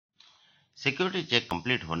Security check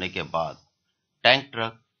complete होने के बाद टैंक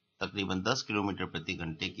ट्रक तकरीबन 10 किलोमीटर प्रति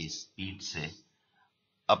घंटे की स्पीड से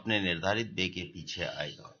अपने निर्धारित बे के पीछे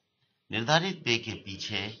आएगा। निर्धारित बे के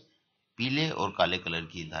पीछे पीले और काले कलर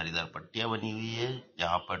की धारीदार पट्टियां बनी हुई है,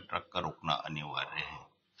 जहां पर ट्रक का रुकना अनिवार्य है।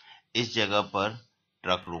 इस जगह पर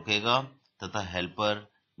ट्रक रुकेगा तथा हेल्पर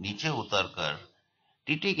नीचे उतरकर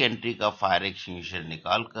टीटी गैंट्री का फायर एक्सटिंग्विशर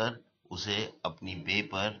निकालकर उसे अपनी बे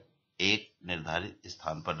पर एक निर्धारित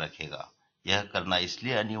स्थान पर रखेगा। यह करना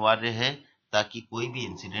इसलिए अनिवार्य है ताकि कोई भी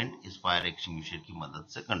इंसिडेंट इस फायर एक्सटिंग्विशर की मदद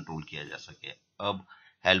से कंट्रोल किया जा सके। अब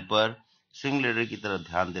हेल्पर स्विंग लीडर की तरफ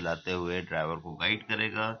ध्यान दिलाते हुए ड्राइवर को गाइड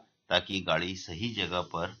करेगा ताकि गाड़ी सही जगह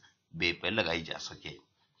पर बे पे लगाई जा सके।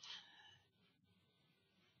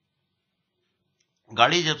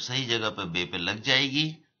 गाड़ी जब सही जगह पर बे पे लग जाएगी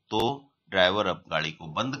तो ड्राइवर अब गाड़ी को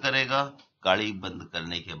बंद करेगा। गाड़ी बंद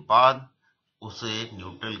करने के बाद उसे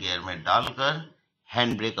न्यूट्रल गियर में डालकर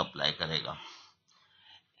हैंड ब्रेक अप्लाई करेगा।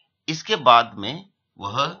 इसके बाद में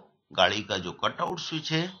वह गाड़ी का जो कटआउट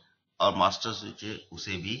स्विच है और मास्टर स्विच है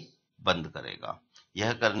उसे भी बंद करेगा।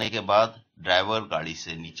 यह करने के बाद ड्राइवर गाड़ी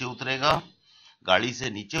से नीचे उतरेगा। गाड़ी से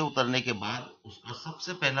नीचे उतरने के बाद उसका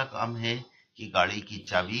सबसे पहला काम है कि गाड़ी की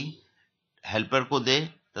चाबी हेल्पर को दे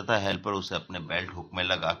तथा हेल्पर उसे अपने बेल्ट हुक में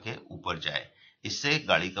लगा के ऊपर जाए। इससे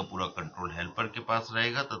गाड़ी का पूरा कंट्रोल हेल्पर के पास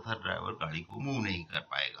रहेगा तथा ड्राइवर गाड़ी को मूव नहीं कर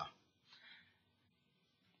पाएगा।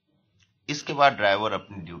 इसके बाद ड्राइवर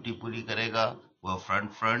अपनी ड्यूटी पूरी करेगा। वह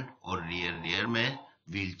फ्रंट और रियर में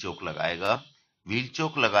व्हील चोक लगाएगा। व्हील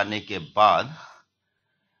चोक लगाने के बाद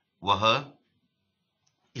वह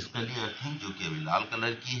स्कली अर्थिंग, जो कि अभी लाल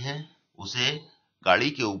कलर की है, उसे गाड़ी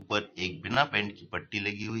के ऊपर एक बिना पेंट की पट्टी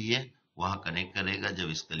लगी हुई है वहां कनेक्ट करेगा। जब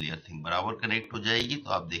इसका लेयर थिंग बराबर कनेक्ट हो जाएगी तो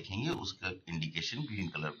आप देखेंगे उसका इंडिकेशन ग्रीन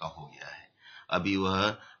कलर का हो गया है। अभी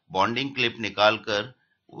वह बॉन्डिंग क्लिप निकालकर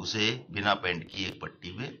उसे बिना पेंट की एक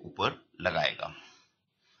पट्टी में ऊपर लगाएगा।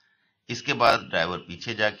 इसके बाद ड्राइवर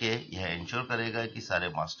पीछे जाके यह इंश्योर करेगा कि सारे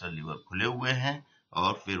मास्टर लीवर खुले हुए हैं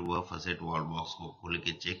और फिर वह फसेट वॉल बॉक्स को खोल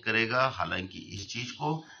के चेक करेगा। हालांकि इस चीज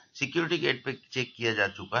को सिक्योरिटी गेट पे चेक किया जा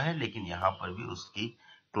चुका है, लेकिन यहाँ पर भी उसकी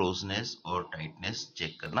क्लोजनेस और टाइटनेस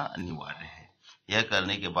चेक करना अनिवार्य है। यह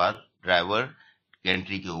करने के बाद ड्राइवर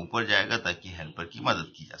गैंट्री के ऊपर जाएगा ताकि हेल्पर की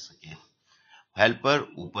मदद की जा सके।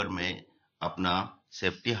 हेल्पर ऊपर में अपना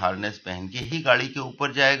सेफ्टी हार्नेस पहन के ही गाड़ी के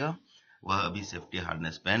ऊपर जाएगा। वह अभी सेफ्टी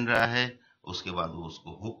हार्नेस पहन रहा है। उसके बाद वो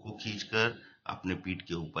उसको हुक को खींचकर अपने पीठ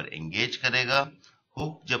के ऊपर एंगेज करेगा।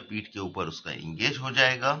 हुक जब पीठ के ऊपर उसका एंगेज हो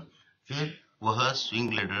जाएगा, फिर वह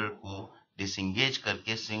स्विंग लीडर को डिसएंगेज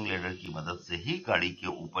करके स्विंग लीडर की मदद से ही गाड़ी के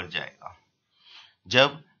ऊपर जाएगा।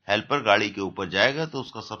 जब हेल्पर गाड़ी के ऊपर जाएगा तो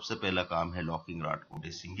उसका सबसे पहला काम है लॉकिंग रॉड को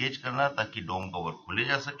डिसएंगेज करना ताकि डोम कवर खोले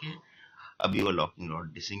जा सके। अभी वह लॉकिंग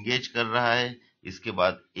रॉड डिसएंगेज कर रहा है। इसके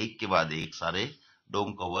बाद एक सारे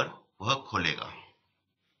डोम कवर वह खोलेगा।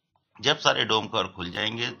 जब सारे डोम कवर खुल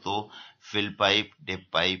जाएंगे तो फिल पाइप, डेप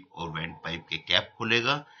पाइप और वेंट पाइप के कैप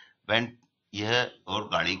खोलेगा। वेंट यह और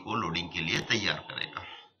गाड़ी को लोडिंग के लिए तैयार करेगा।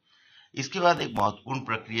 इसके बाद एक महत्वपूर्ण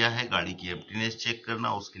प्रक्रिया है गाड़ी की एम्प्टीनेस चेक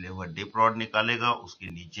करना। उसके लिए वह डिप रॉड निकालेगा, उसके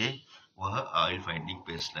नीचे वह ऑयल फाइंडिंग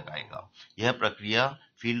पेस्ट लगाएगा। यह प्रक्रिया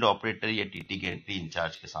फील्ड ऑपरेटर या टीटी गैंट्री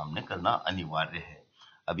इंचार्ज के सामने करना अनिवार्य है।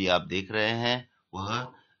 अभी आप देख रहे हैं वह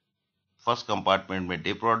फर्स्ट कंपार्टमेंट में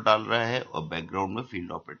डिप रॉड डाल रहा है और बैकग्राउंड में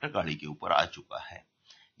फील्ड ऑपरेटर गाड़ी के ऊपर आ चुका है।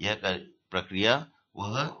 यह प्रक्रिया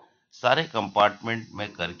वह सारे कंपार्टमेंट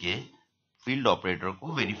में करके फील्ड ऑपरेटर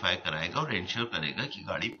को वेरीफाई कराएगा और इंश्योर करेगा कि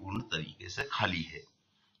गाड़ी पूर्ण तरीके से खाली है।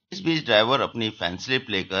 इस बीच ड्राइवर अपनी फैन स्लिप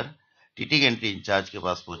लेकर टीटी गैंट्री इंचार्ज के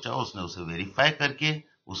पास पहुंचा। उसने उसे वेरीफाई करके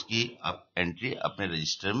उसकी एंट्री अपने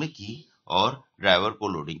रजिस्टर में की और ड्राइवर को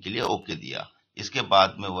लोडिंग के लिए ओके दिया। इसके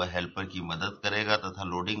बाद में वह हेल्पर की मदद करेगा तथा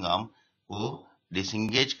लोडिंग आर्म को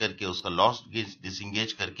डिसएंगेज करके उसका लॉस्ट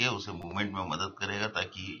डिसएंगेज करके उसे मूवमेंट में मदद करेगा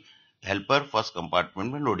ताकि हेल्पर फर्स्ट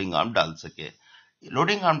कंपार्टमेंट में लोडिंग आर्म डाल सके।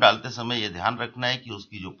 लोडिंग आर्म डालते समय यह ध्यान रखना है कि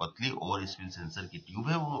उसकी जो पतली ओवर स्पिन सेंसर की ट्यूब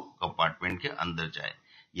है वो कंपार्टमेंट के अंदर जाए।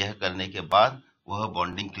 यह करने के बाद वह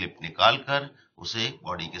बॉन्डिंग क्लिप निकालकर उसे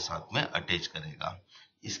बॉडी के साथ में अटैच करेगा।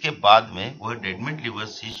 इसके बाद में वह डेडमेंट लीवर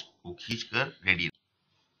स्विच को खींचकर रेडी।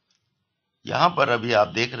 यहाँ पर अभी आप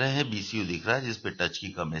देख रहे हैं बीसीयू दिख रहा है जिसपे टच की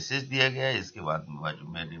का मैसेज दिया गया है। इसके बाद बाजू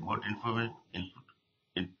में रिमोट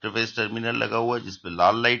इंटरफेस टर्मिनल लगा हुआ है जिसपे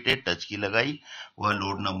लाल लाइट है, टच की लगाई। वह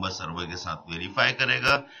लोड नंबर सर्वर के साथ वेरीफाई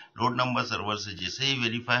करेगा। लोड नंबर सर्वर से जैसे ही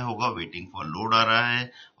वेरीफाई होगा वेटिंग फॉर लोड आ रहा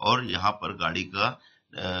है और यहाँ पर गाड़ी का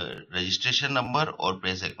रजिस्ट्रेशन नंबर और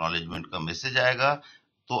प्रेस एक्नॉलेजमेंट का मैसेज आएगा।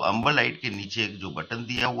 तो अम्बर लाइट के नीचे एक जो बटन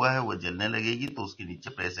दिया हुआ है वो जलने लगेगी, तो उसके नीचे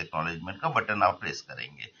प्रेस एक्नॉलेजमेंट का बटन आप प्रेस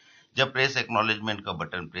करेंगे। जब प्रेस एक्नॉलेजमेंट का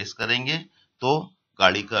बटन प्रेस करेंगे तो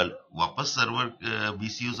गाड़ी का वापस सर्वर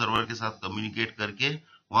बीसीयू सर्वर के साथ कम्युनिकेट करके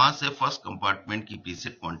वहां से फर्स्ट कंपार्टमेंट की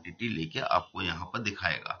प्रीसेट क्वांटिटी लेके आपको यहाँ पर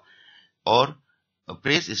दिखाएगा और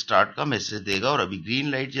प्रेस स्टार्ट का मैसेज देगा। और अभी ग्रीन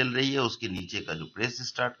लाइट जल रही है, उसके नीचे का जो प्रेस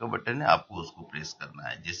स्टार्ट का बटन है आपको उसको प्रेस करना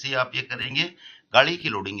है। जैसे ही आप ये करेंगे गाड़ी की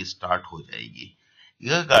लोडिंग स्टार्ट हो जाएगी।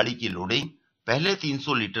 यह गाड़ी की लोडिंग पहले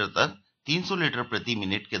 300 लीटर तक 300 लीटर प्रति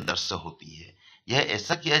मिनट के दर से होती है। यह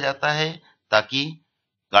ऐसा किया जाता है ताकि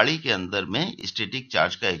गाड़ी के अंदर में स्टैटिक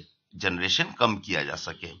चार्ज का जनरेशन कम किया जा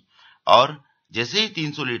सके। और जैसे ही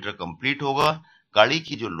 300 लीटर कंप्लीट होगा, गाड़ी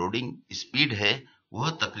की जो लोडिंग स्पीड है वह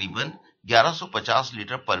तकरीबन 1150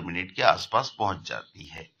 लीटर पर मिनट के आसपास पहुंच जाती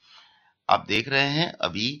है। आप देख रहे हैं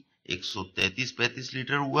अभी 133-35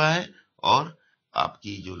 लीटर हुआ है और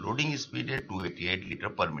आपकी जो लोडिंग स्पीड है 288 लीटर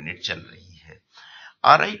पर मिनट चल रही है।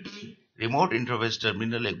 RIT रिमोट इंटरफेस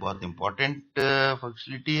टर्मिनल एक बहुत इंपॉर्टेंट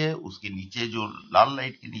फैसिलिटी है। उसके नीचे जो लाल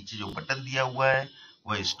लाइट के नीचे जो बटन दिया हुआ है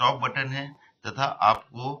वह स्टॉप बटन है तथा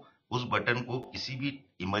आपको उस बटन को किसी भी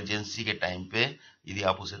इमरजेंसी के टाइम पे यदि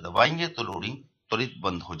आप उसे दबाएंगे तो लोडिंग त्वरित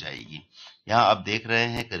बंद हो जाएगी। यहाँ आप देख रहे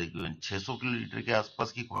हैं करीबन 600 किलोलीटर के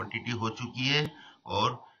आसपास की क्वांटिटी हो चुकी है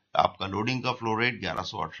और आपका लोडिंग का फ्लो रेट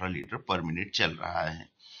 1118 लीटर पर मिनट चल रहा है।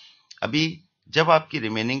 अभी जब आपकी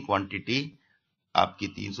रिमेनिंग क्वांटिटी आपकी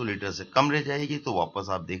 300 लीटर से कम रह जाएगी तो वापस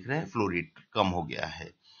आप देख रहे हैं फ्लो रेट कम हो गया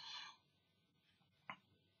है।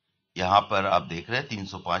 यहाँ पर आप देख रहे हैं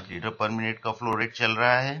 305 लीटर पर मिनट का फ्लो रेट चल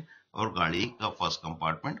रहा है और गाड़ी का फर्स्ट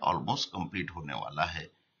कंपार्टमेंट ऑलमोस्ट कंप्लीट होने वाला है।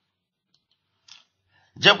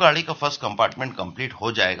 जब गाड़ी का फर्स्ट कंपार्टमेंट कंप्लीट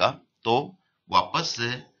हो जाएगा तो वापस से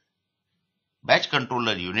बैच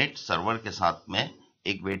कंट्रोलर यूनिट सर्वर के साथ में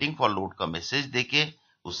एक वेटिंग फॉर लोड का मैसेज देके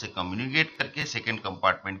उससे कम्युनिकेट करके सेकेंड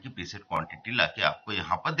कंपार्टमेंट की प्रीसेट क्वांटिटी लाके आपको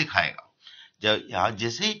यहाँ पर दिखाएगा। जब यहाँ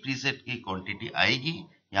जैसे ही प्रीसेट की क्वांटिटी आएगी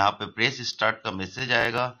यहाँ पे प्रेस स्टार्ट का मैसेज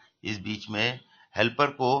आएगा। इस बीच में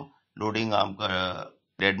हेल्पर को लोडिंग आर्म का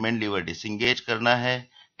डेडमैन लीवर डिसंगेज करना है।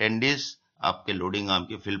 टेंडिस आपके लोडिंग आर्म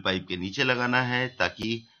के फिल पाइप के नीचे लगाना है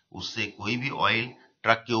ताकि उससे कोई भी ऑयल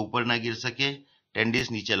ट्रक के ऊपर ना गिर सके। टेंडिस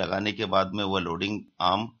नीचे लगाने के बाद में वह लोडिंग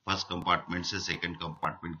आर्म फर्स्ट कंपार्टमेंट से सेकंड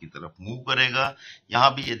कंपार्टमेंट की तरफ मूव करेगा।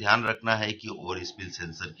 यहाँ भी ये ध्यान रखना है कि ओवर स्पिल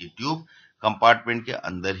सेंसर की ट्यूब कंपार्टमेंट के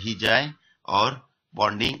अंदर ही जाए और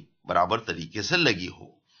बॉन्डिंग बराबर तरीके से लगी हो।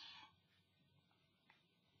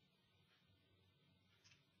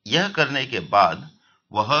 यह करने के बाद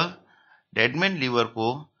वह डेडमैन लीवर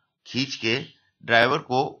को खींच के ड्राइवर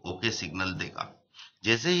को ओके सिग्नल देगा।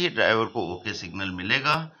 जैसे ही ड्राइवर को ओके सिग्नल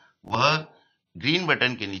मिलेगा वह ग्रीन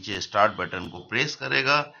बटन के नीचे स्टार्ट बटन को प्रेस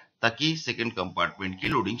करेगा ताकि सेकंड कंपार्टमेंट की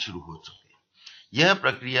लोडिंग शुरू हो सके। यह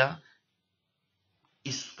प्रक्रिया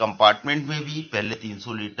इस कंपार्टमेंट में भी पहले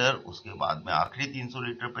 300 लीटर, उसके बाद में आखिरी 300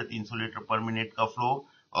 लीटर पे 300 लीटर पर मिनट का फ्लो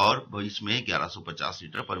और बीच में 1150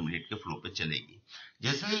 लीटर पर मिनट के फ्लो पे चलेगी।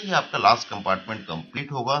 जैसे ही आपका लास्ट कंपार्टमेंट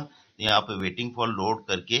कंप्लीट होगा तो यहाँ पे वेटिंग फॉर लोड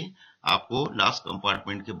करके आपको लास्ट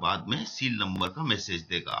कंपार्टमेंट के बाद में सील नंबर का मैसेज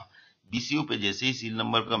देगा। बीसीयू पे जैसे ही सील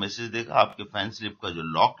नंबर का मैसेज देगा आपके फैन स्लिप का जो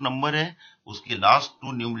लॉक नंबर है उसके लास्ट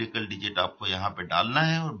 2 न्यूमेरिकल डिजिट आपको यहाँ पे डालना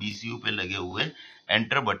है और बीसीयू पे लगे हुए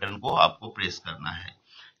एंटर बटन को आपको प्रेस करना है।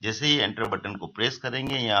 जैसे ही एंटर बटन को प्रेस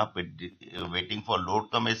करेंगे यहाँ पे वेटिंग फॉर लोड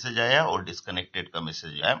का मैसेज आया और डिस्कनेक्टेड का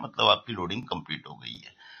मैसेज आया, मतलब आपकी लोडिंग कंप्लीट हो गई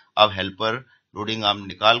है। अब हेल्पर लोडिंग आर्म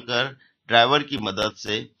निकालकर ड्राइवर की मदद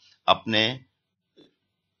से अपने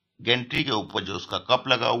गेंट्री के ऊपर जो उसका कप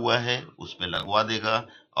लगा हुआ है उस पे लगवा देगा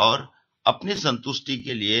और अपनी संतुष्टि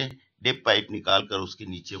के लिए डिप पाइप निकालकर उसके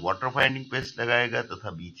नीचे वाटर फाइंडिंग पेस्ट लगाएगा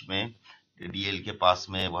तथा बीच में डीएल के पास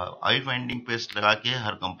में वह ऑयल फाइंडिंग पेस्ट लगा के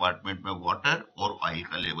हर कंपार्टमेंट में वाटर और ऑयल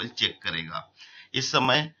का लेवल चेक करेगा। इस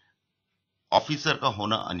समय ऑफिसर का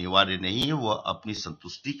होना अनिवार्य नहीं है, वह अपनी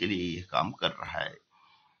संतुष्टि के लिए यह काम कर रहा है।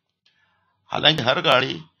 हालांकि हर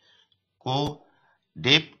गाड़ी को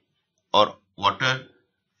डिप और वाटर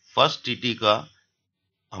फर्स्ट टीटी का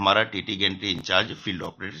हमारा TT gantry in charge field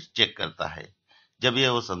operator check करता है। जब यह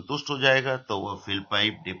वो संतुष्ट हो जाएगा तो वह फिल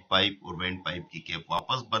पाइप, डिप पाइप और वेंट पाइप की कैप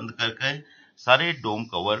वापस बंद करके सारे डोम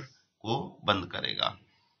कवर को बंद करेगा।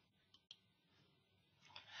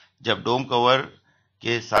 जब डोम कवर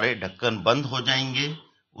के सारे ढक्कन बंद हो जाएंगे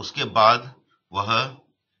उसके बाद वह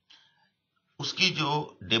उसकी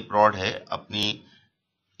जो डिप रॉड है अपनी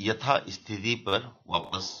यथा स्थिति पर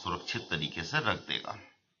वापस सुरक्षित तरीके से रख देगा।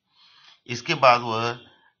 इसके बाद वह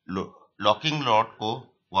लॉकिंग रॉड को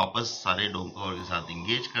वापस सारे डोम कवर के साथ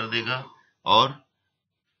इंगेज कर देगा और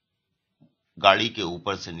गाड़ी के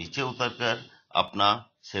ऊपर से नीचे उतरकर अपना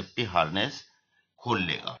सेफ्टी हार्नेस खोल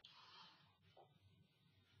लेगा।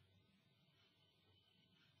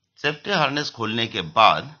 सेफ्टी हार्नेस खोलने के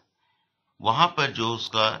बाद वहां पर जो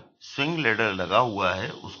उसका स्विंग लेडर लगा हुआ है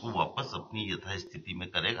उसको वापस अपनी यथास्थिति में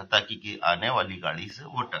करेगा ताकि कि आने वाली गाड़ी से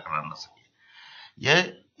वो टकरा न सके।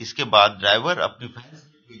 यह इसके बाद ड्राइवर अपनी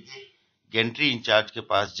गेंट्री इंचार्ज के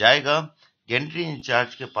पास जाएगा। गेंट्री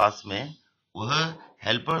इंचार्ज के पास में वह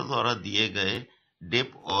हेल्पर द्वारा दिए गए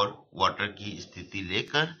डिप और वाटर की स्थिति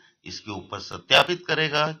लेकर इसके ऊपर सत्यापित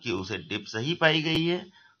करेगा कि उसे डिप सही पाई गई है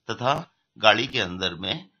तथा गाड़ी के अंदर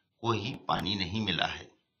में कोई पानी नहीं मिला है।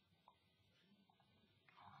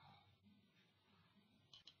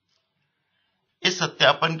 इस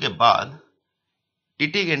सत्यापन के बाद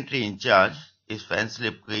टीटी गेंट्री इंचार्ज इस फैन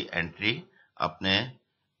स्लिप की एंट्री अपने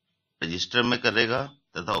रजिस्टर में करेगा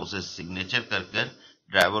तथा उसे सिग्नेचर कर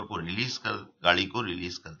ड्राइवर को गाड़ी को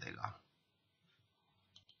रिलीज कर देगा।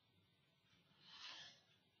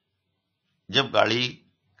 जब गाड़ी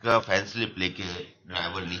का फैन स्लिप लेके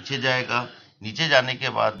ड्राइवर नीचे जाएगा, नीचे जाने के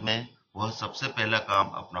बाद में वह सबसे पहला काम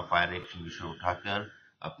अपना फायर एक्सटिंग्विशर उठाकर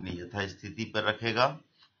अपनी यथास्थिति पर रखेगा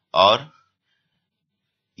और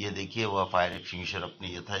ये देखिए वह फायर एक्सटिंग्विशर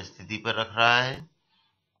अपनी यथास्थिति पर रख रहा है।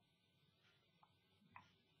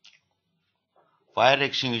 फायर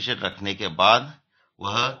एक्सटिंग्विशर रखने के बाद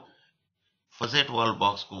वह फसेट वाल्व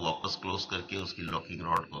बॉक्स को वापस क्लोज करके उसकी लॉकिंग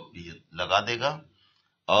रॉड को लगा देगा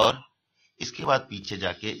और इसके बाद पीछे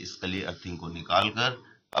जाके इस कली अर्थिंग को निकालकर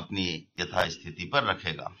अपनी यथास्थिति पर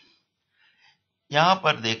रखेगा। यहाँ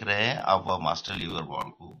पर देख रहे हैं आप वह मास्टर लीवर वाल्व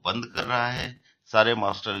को बंद कर रहा है। सारे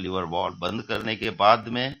मास्टर लीवर वाल्व बंद करने के बाद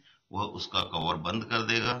में वह उसका कवर बंद कर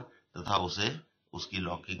देगा तथा उसे उसकी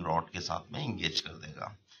लॉकिंग रॉड के साथ में एंगेज कर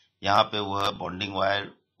देगा। यहाँ पे वह बॉन्डिंग वायर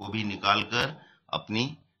को भी निकालकर अपनी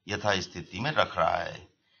यथास्थिति में रख रहा है।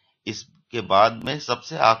 इसके बाद में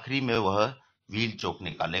सबसे आखिरी में वह व्हील चोक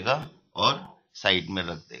निकालेगा और साइड में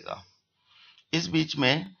रख देगा। इस बीच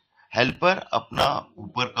में हेल्पर अपना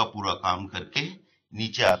ऊपर का पूरा काम करके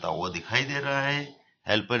नीचे आता हुआ दिखाई दे रहा है।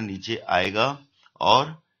 हेल्पर नीचे आएगा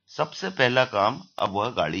और सबसे पहला काम अब वह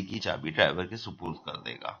गाड़ी की चाबी ड्राइवर के सुपुर्द कर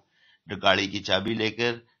देगा। गाड़ी की चाबी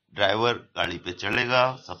लेकर ड्राइवर गाड़ी पे चढ़ेगा।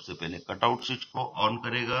 सबसे पहले कटआउट स्विच को ऑन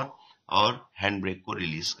करेगा और हैंड ब्रेक को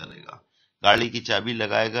रिलीज करेगा। गाड़ी की चाबी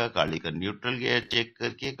लगाएगा, गाड़ी का न्यूट्रल गियर चेक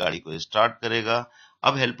करके गाड़ी को स्टार्ट करेगा।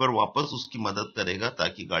 अब हेल्पर वापस उसकी मदद करेगा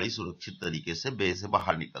ताकि गाड़ी सुरक्षित तरीके से बे से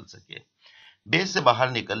बाहर निकल सके। बे से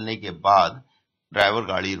बाहर निकलने के बाद ड्राइवर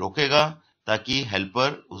गाड़ी रोकेगा ताकि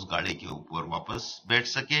हेल्पर उस गाड़ी के ऊपर वापस बैठ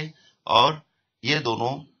सके और ये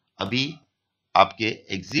दोनों अभी आपके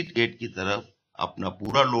एग्जिट गेट की तरफ अपना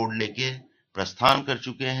पूरा लोड लेके प्रस्थान कर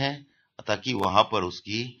चुके हैं ताकि वहां पर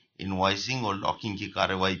उसकी इनवॉइसिंग और लॉकिंग की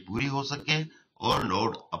कार्रवाई पूरी हो सके और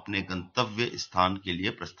लोड अपने गंतव्य स्थान के लिए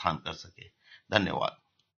प्रस्थान कर सके। धन्यवाद।